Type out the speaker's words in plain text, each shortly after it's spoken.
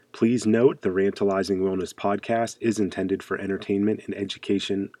Please note the Rantalizing Wellness podcast is intended for entertainment and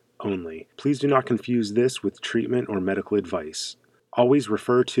education only. Please do not confuse this with treatment or medical advice. Always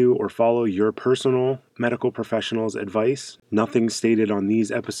refer to or follow your personal medical professional's advice. Nothing stated on these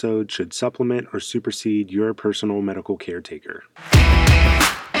episodes should supplement or supersede your personal medical caretaker.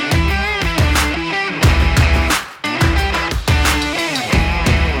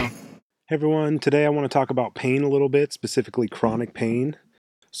 Hey everyone, today I want to talk about pain a little bit, specifically chronic pain.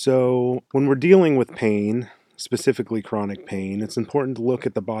 So when we're dealing with pain, specifically chronic pain, it's important to look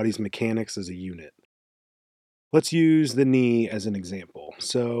at the body's mechanics as a unit. Let's use the knee as an example.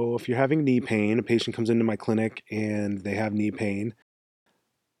 So if you're having knee pain, a patient comes into my clinic and they have knee pain.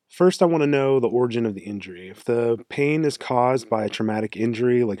 First, I want to know the origin of the injury. If the pain is caused by a traumatic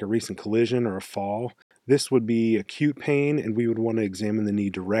injury like a recent collision or a fall, this would be acute pain and we would want to examine the knee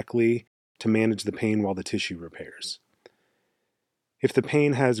directly to manage the pain while the tissue repairs. If the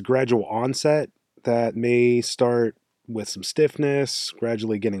pain has gradual onset, that may start with some stiffness,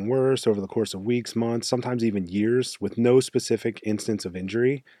 gradually getting worse over the course of weeks, months, sometimes even years, with no specific instance of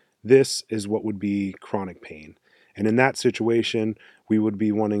injury, this is what would be chronic pain. And in that situation, we would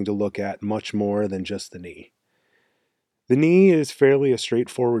be wanting to look at much more than just the knee. The knee is fairly a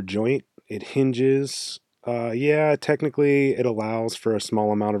straightforward joint. It hinges. Technically it allows for a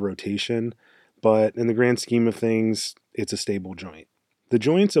small amount of rotation, but in the grand scheme of things, it's a stable joint. The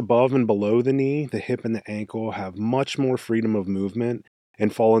joints above and below the knee, the hip and the ankle, have much more freedom of movement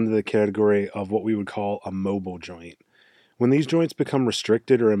and fall into the category of what we would call a mobile joint. When these joints become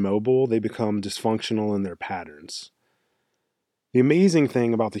restricted or immobile, they become dysfunctional in their patterns. The amazing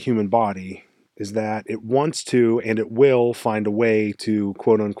thing about the human body is that it wants to and it will find a way to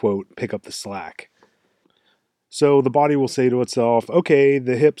quote unquote pick up the slack. So the body will say to itself, okay,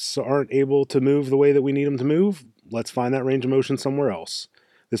 the hips aren't able to move the way that we need them to move. Let's find that range of motion somewhere else.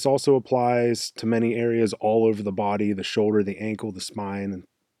 This also applies to many areas all over the body, the shoulder, the ankle, the spine,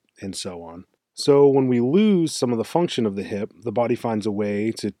 and so on. So when we lose some of the function of the hip, the body finds a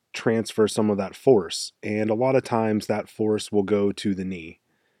way to transfer some of that force. And a lot of times that force will go to the knee.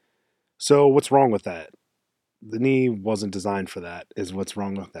 So what's wrong with that? The knee wasn't designed for that, is what's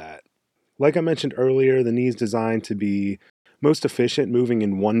wrong with that. Like I mentioned earlier, the knee is designed to be most efficient moving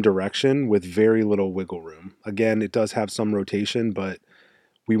in one direction with very little wiggle room. Again, it does have some rotation, but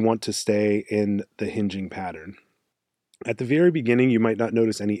we want to stay in the hinging pattern. At the very beginning, you might not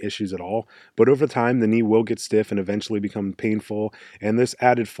notice any issues at all, but over time, the knee will get stiff and eventually become painful, and this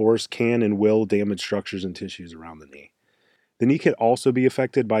added force can and will damage structures and tissues around the knee. The knee can also be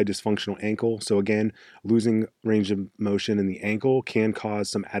affected by dysfunctional ankle. So again, losing range of motion in the ankle can cause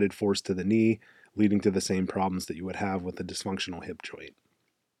some added force to the knee, leading to the same problems that you would have with a dysfunctional hip joint.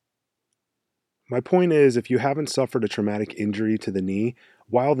 My point is, if you haven't suffered a traumatic injury to the knee,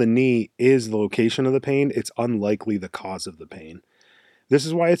 while the knee is the location of the pain, it's unlikely the cause of the pain. This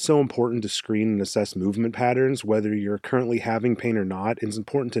is why it's so important to screen and assess movement patterns, whether you're currently having pain or not. It's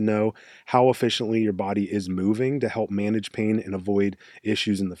important to know how efficiently your body is moving to help manage pain and avoid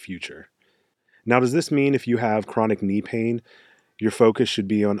issues in the future. Now, does this mean if you have chronic knee pain, your focus should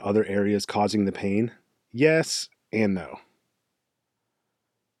be on other areas causing the pain? Yes and no.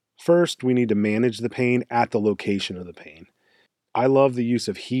 First, we need to manage the pain at the location of the pain. I love the use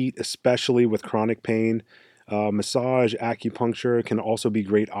of heat, especially with chronic pain. Massage, acupuncture can also be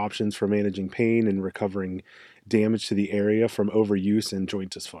great options for managing pain and recovering damage to the area from overuse and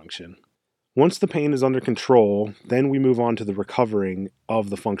joint dysfunction. Once the pain is under control, then we move on to the recovering of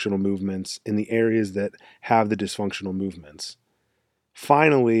the functional movements in the areas that have the dysfunctional movements.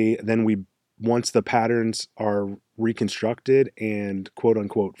 Finally, once the patterns are reconstructed and quote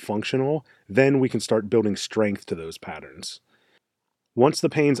unquote functional, then we can start building strength to those patterns. Once the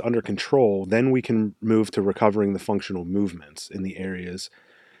pain's under control, then we can move to recovering the functional movements in the areas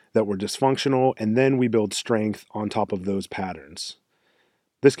that were dysfunctional, and then we build strength on top of those patterns.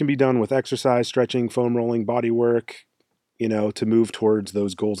 This can be done with exercise, stretching, foam rolling, body work, to move towards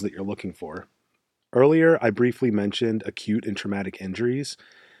those goals that you're looking for. Earlier, I briefly mentioned acute and traumatic injuries.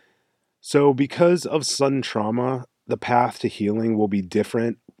 So because of sudden trauma, the path to healing will be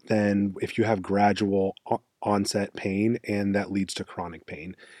different than if you have gradual onset pain and that leads to chronic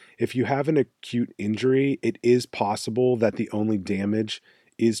pain. If you have an acute injury, it is possible that the only damage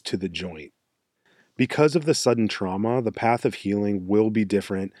is to the joint. Because of the sudden trauma, the path of healing will be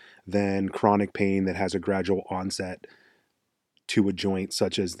different than chronic pain that has a gradual onset to a joint,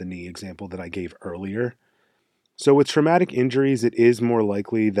 such as the knee example that I gave earlier. So with traumatic injuries, it is more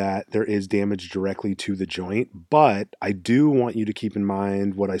likely that there is damage directly to the joint, but I do want you to keep in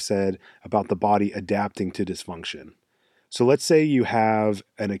mind what I said about the body adapting to dysfunction. So let's say you have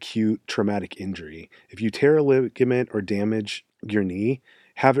an acute traumatic injury. If you tear a ligament or damage your knee,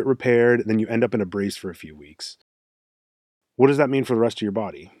 have it repaired, then you end up in a brace for a few weeks. What does that mean for the rest of your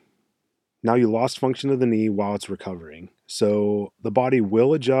body? Now you lost function of the knee while it's recovering. So the body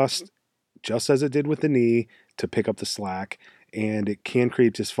will adjust just as it did with the knee to pick up the slack, and it can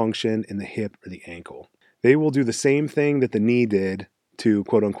create dysfunction in the hip or the ankle. They will do the same thing that the knee did to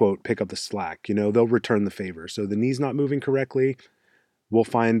quote unquote pick up the slack. They'll return the favor. So the knee's not moving correctly. We'll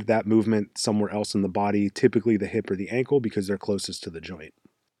find that movement somewhere else in the body, typically the hip or the ankle, because they're closest to the joint.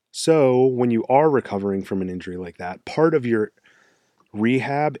 So when you are recovering from an injury like that, part of your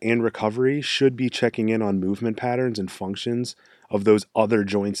rehab and recovery should be checking in on movement patterns and functions of those other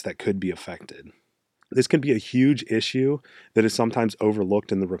joints that could be affected. This can be a huge issue that is sometimes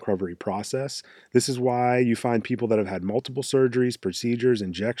overlooked in the recovery process. This is why you find people that have had multiple surgeries, procedures,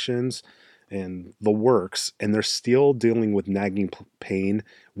 injections, and the works, and they're still dealing with nagging pain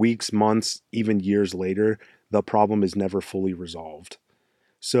weeks, months, even years later. The problem is never fully resolved.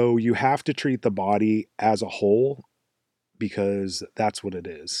 So you have to treat the body as a whole because that's what it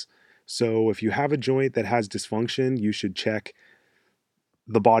is. So if you have a joint that has dysfunction, you should check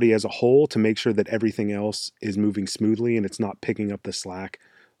the body as a whole to make sure that everything else is moving smoothly and it's not picking up the slack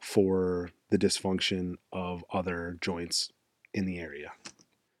for the dysfunction of other joints in the area.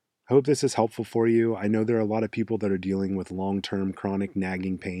 I hope this is helpful for you. I know there are a lot of people that are dealing with long-term chronic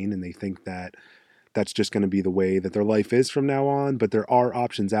nagging pain and they think that that's just going to be the way that their life is from now on, but there are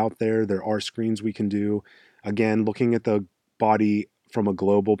options out there. There are screens we can do. Again, looking at the body from a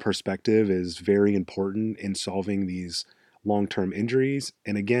global perspective is very important in solving these long-term injuries.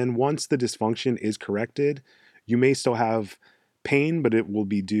 And again, once the dysfunction is corrected, you may still have pain, but it will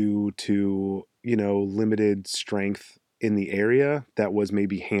be due to, limited strength in the area that was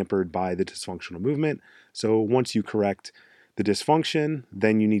maybe hampered by the dysfunctional movement. So once you correct the dysfunction,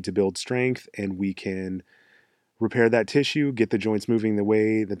 then you need to build strength, and we can repair that tissue, get the joints moving the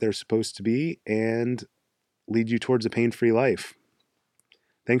way that they're supposed to be, and lead you towards a pain-free life.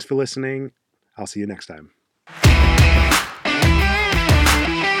 Thanks for listening. I'll see you next time.